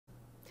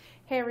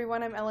Hey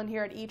everyone, I'm Ellen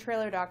here at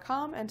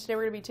etrailer.com, and today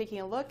we're going to be taking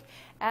a look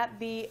at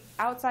the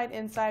Outside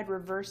Inside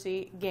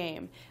Reversi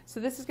game. So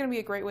this is going to be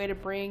a great way to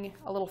bring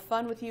a little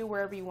fun with you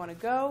wherever you want to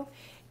go.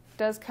 It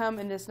does come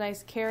in this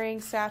nice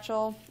carrying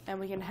satchel, and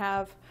we can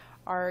have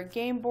our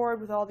game board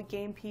with all the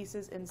game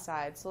pieces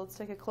inside. So let's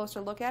take a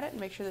closer look at it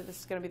and make sure that this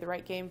is going to be the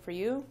right game for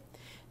you.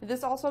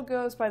 This also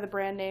goes by the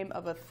brand name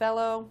of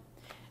Othello,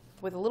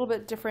 with a little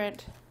bit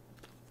different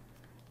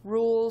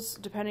rules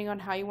depending on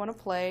how you want to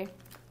play.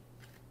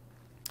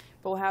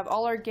 But we'll have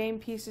all our game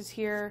pieces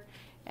here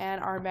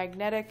and our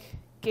magnetic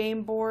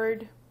game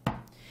board.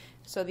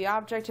 So the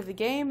object of the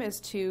game is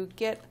to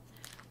get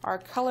our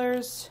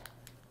colors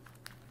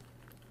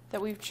that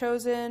we've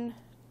chosen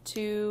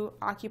to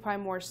occupy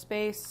more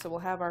space. So we'll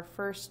have our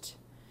first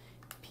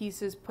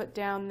pieces put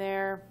down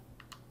there,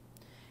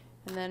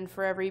 and then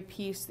for every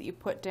piece that you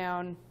put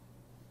down,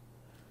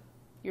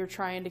 you're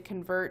trying to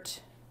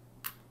convert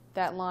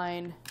that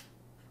line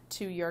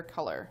to your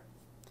color.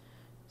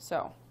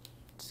 So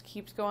just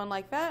keeps going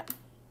like that,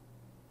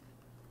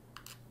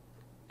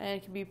 and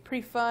it can be a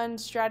pretty fun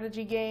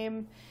strategy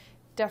game.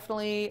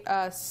 Definitely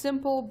a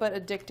simple but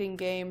addicting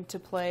game to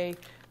play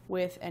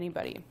with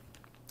anybody.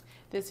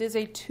 This is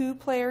a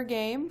two-player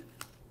game,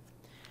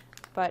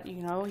 but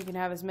you can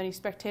have as many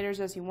spectators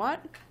as you want.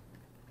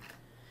 It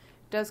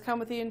does come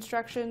with the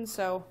instructions,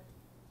 so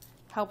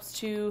helps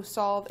to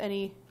solve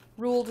any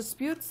rule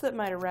disputes that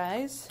might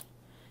arise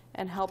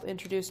and help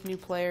introduce new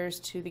players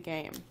to the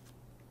game.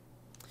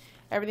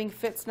 Everything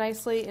fits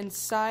nicely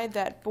inside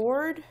that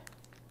board,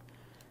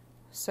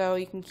 so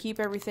you can keep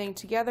everything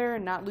together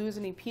and not lose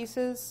any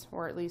pieces,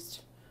 or at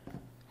least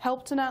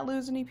help to not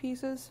lose any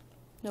pieces.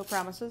 No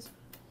promises.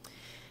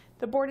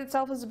 The board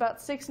itself is about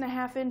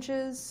 6.5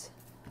 inches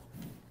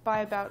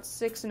by about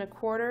 6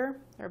 1/4,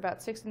 or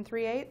about 6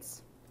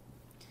 3/8.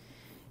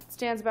 It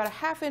stands about a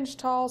 1/2 inch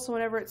tall, so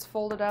whenever it's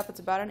folded up, it's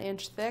about 1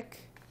 inch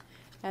thick,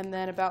 and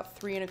then about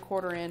 3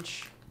 1/4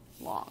 inch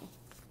long.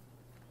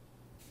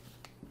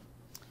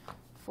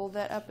 Fold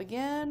that up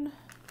again.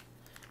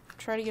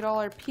 Try to get all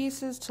our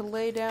pieces to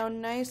lay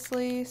down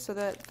nicely so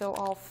that they'll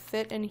all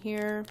fit in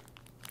here.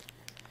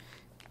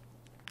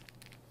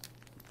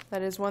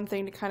 That is one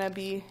thing to kind of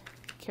be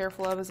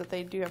careful of, is that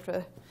they do have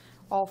to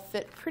all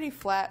fit pretty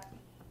flat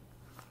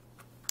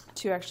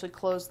to actually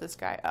close this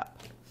guy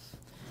up.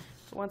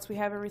 So once we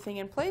have everything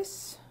in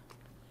place,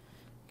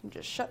 you can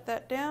just shut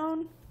that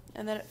down,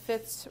 and then it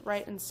fits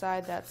right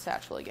inside that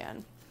satchel again.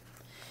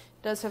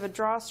 It does have a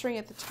drawstring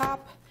at the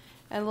top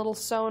and a little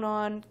sewn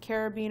on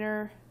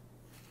carabiner,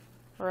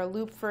 or a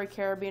loop for a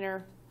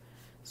carabiner,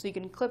 so you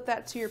can clip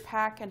that to your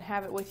pack and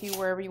have it with you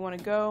wherever you want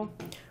to go,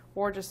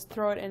 or just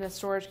throw it in a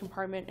storage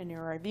compartment in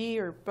your RV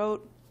or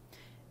boat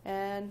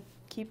and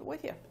keep it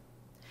with you.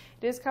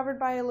 It is covered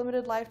by a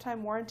limited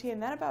lifetime warranty,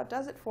 and that about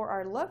does it for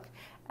our look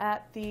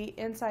at the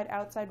Inside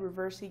Outside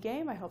Reversi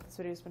game. I hope this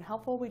video has been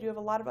helpful. We do have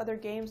a lot of other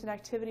games and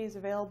activities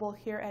available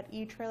here at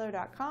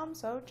etrailer.com,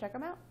 so check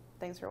them out.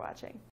 Thanks for watching.